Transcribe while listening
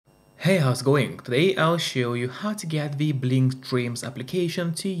Hey, how's it going? Today I'll show you how to get the Blink Streamz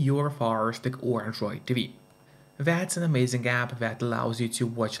application to your Firestick or Android TV. That's an amazing app that allows you to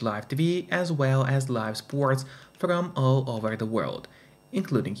watch live TV as well as live sports from all over the world,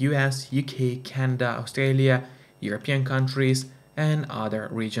 including US, UK, Canada, Australia, European countries, and other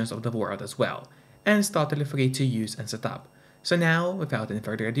regions of the world as well. And it's totally free to use and set up. So now, without any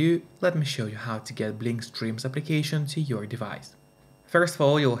further ado, let me show you how to get Blink Streamz application to your device. First of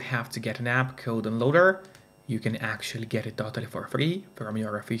all, you'll have to get an app called Downloader. You can actually get it totally for free from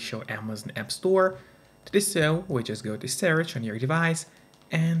your official Amazon App Store. To do so, we just go to search on your device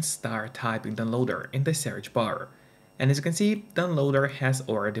and start typing Downloader in the search bar. And as you can see, Downloader has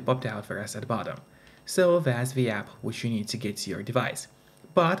already popped out for us at the bottom. So that's the app which you need to get to your device.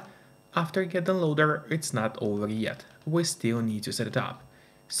 But after you get Downloader, it's not over yet. We still need to set it up.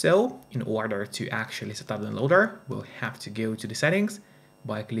 So, in order to actually set up Downloader, we'll have to go to the settings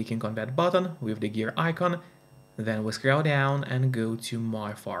by clicking on that button with the gear icon. Then we'll scroll down and go to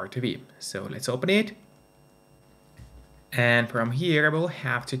My Fire TV. So let's open it. And from here, we'll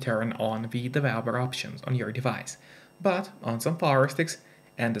have to turn on the developer options on your device. But on some Firesticks,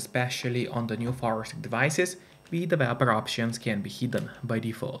 and especially on the new Firestick devices, the developer options can be hidden by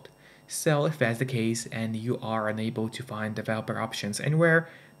default. So if that's the case and you are unable to find developer options anywhere,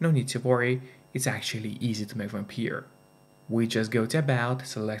 no need to worry, it's actually easy to make them appear. We just go to About,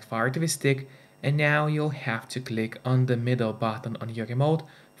 select Fire TV Stick, and now you'll have to click on the middle button on your remote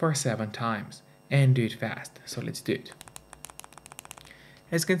for 7 times, and do it fast, so let's do it.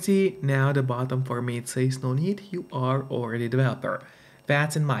 As you can see, now the bottom for me it says no need, you are already a developer.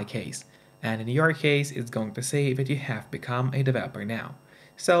 That's in my case, and in your case it's going to say that you have become a developer now.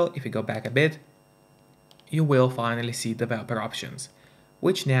 So if you go back a bit, you will finally see developer options,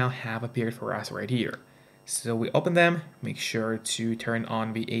 which now have appeared for us right here. So we open them, make sure to turn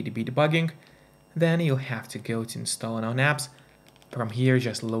on the ADB debugging, then you'll have to go to install unknown apps. From here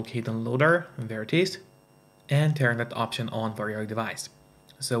just locate Downloader, there it is, and turn that option on for your device.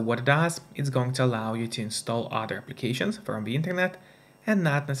 So what it does, it's going to allow you to install other applications from the internet and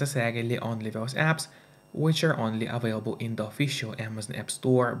not necessarily only those apps which are only available in the official Amazon App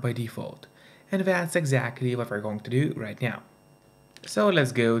Store by default. And that's exactly what we're going to do right now. So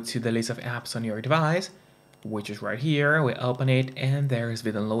let's go to the list of apps on your device, which is right here. We open it and there's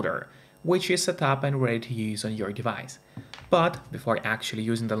the Downloader, which is set up and ready to use on your device. But before actually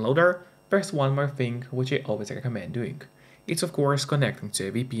using Downloader, there's one more thing which I always recommend doing. It's of course connecting to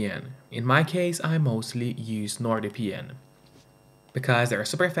a VPN. In my case, I mostly use NordVPN. Because they're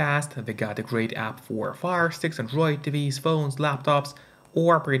super fast, they got a great app for Firesticks, Android TVs, phones, laptops,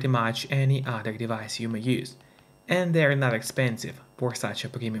 or pretty much any other device you may use. And they're not expensive for such a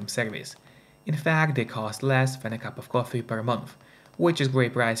premium service. In fact, they cost less than a cup of coffee per month, which is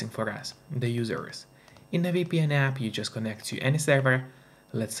great pricing for us, the users. In a VPN app, you just connect to any server.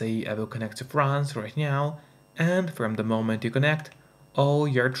 Let's say I will connect to France right now, and from the moment you connect, all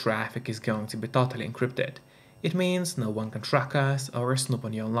your traffic is going to be totally encrypted. It means no one can track us or snoop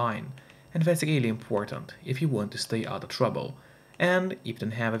on you online, and that's really important if you want to stay out of trouble. And if you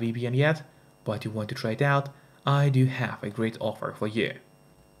don't have a VPN yet, but you want to try it out, I do have a great offer for you.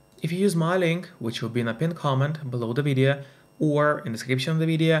 If you use my link, which will be in a pinned comment below the video or in the description of the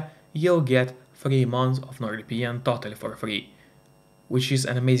video, you'll get 3 months of NordVPN totally for free, which is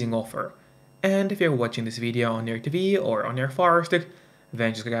an amazing offer. And if you're watching this video on your TV or on your Firestick,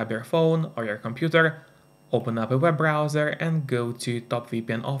 then just grab your phone or your computer, open up a web browser and go to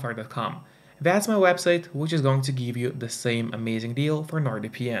topvpnoffer.com. That's my website, which is going to give you the same amazing deal for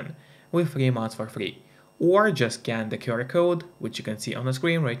NordVPN with 3 months for free. Or just scan the QR code, which you can see on the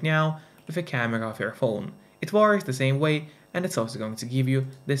screen right now, with a camera of your phone. It works the same way, and it's also going to give you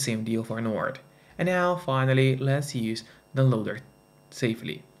the same deal for Nord. And now, finally, let's use Downloader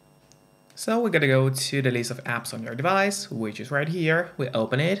safely. So we gotta go to the list of apps on your device, which is right here. We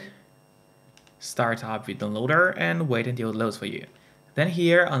open it, start up with Downloader, and wait until it loads for you. Then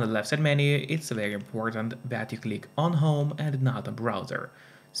here on the left side menu, it's very important that you click on Home and not on Browser.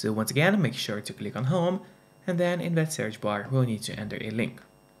 So once again, make sure to click on Home, and then in that search bar, we'll need to enter a link,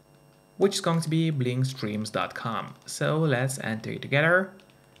 which is going to be blinkstreamz.com. So let's enter it together.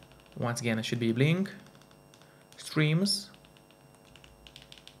 Once again, it should be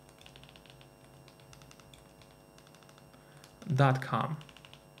blinkstreamz.com.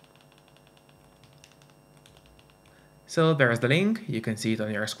 So there's the link, you can see it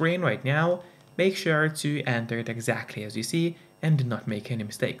on your screen right now. Make sure to enter it exactly as you see and do not make any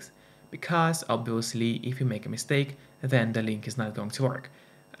mistakes, because obviously if you make a mistake, then the link is not going to work.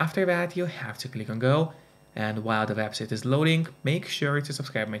 After that, you have to click on Go, And while the website is loading, make sure to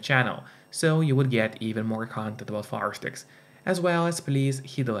subscribe my channel so you would get even more content about Firesticks. As well as please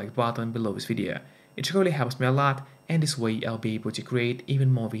hit the like button below this video. It really helps me a lot, and this way I'll be able to create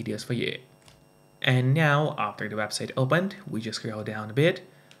even more videos for you. And now, after the website opened, we just scroll down a bit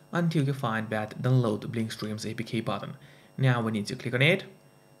until you find that download Streamz APK button. Now we need to click on it,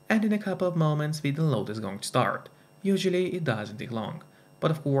 and in a couple of moments the download is going to start. Usually it doesn't take long,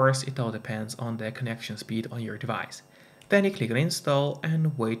 but of course it all depends on the connection speed on your device. Then you click on install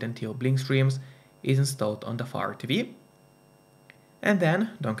and wait until Streamz is installed on the Fire TV. And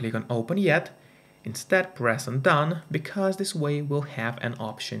then don't click on open yet, instead press on done, because this way we'll have an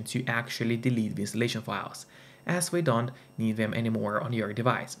option to actually delete the installation files, as we don't need them anymore on your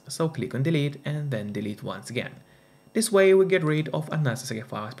device. So click on delete and then delete once again. This way we get rid of unnecessary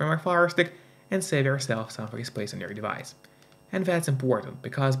files from our Firestick and save yourself some free space on your device. And that's important,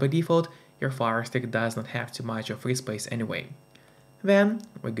 because by default your Firestick does not have too much of free space anyway. Then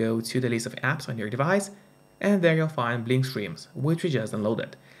we go to the list of apps on your device, and there you'll find Streamz, which we just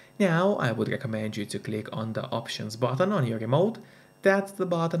downloaded. Now I would recommend you to click on the options button on your remote. That's the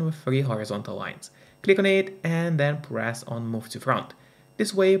button with 3 horizontal lines. Click on it and then press on move to front.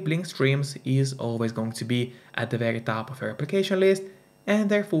 This way Streamz is always going to be at the very top of your application list, and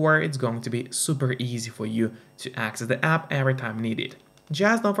therefore it's going to be super easy for you to access the app every time you need it.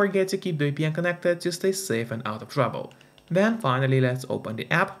 Just don't forget to keep the VPN connected to stay safe and out of trouble. Then finally let's open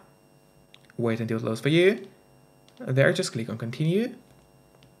the app. Wait until it loads for you. There, just click on continue.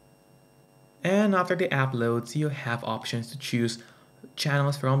 And after the app loads, you have options to choose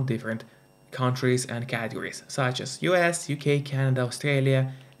channels from different countries and categories, such as US, UK, Canada,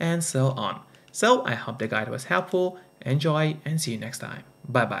 Australia, and so on. So I hope the guide was helpful. Enjoy and see you next time.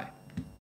 Bye bye.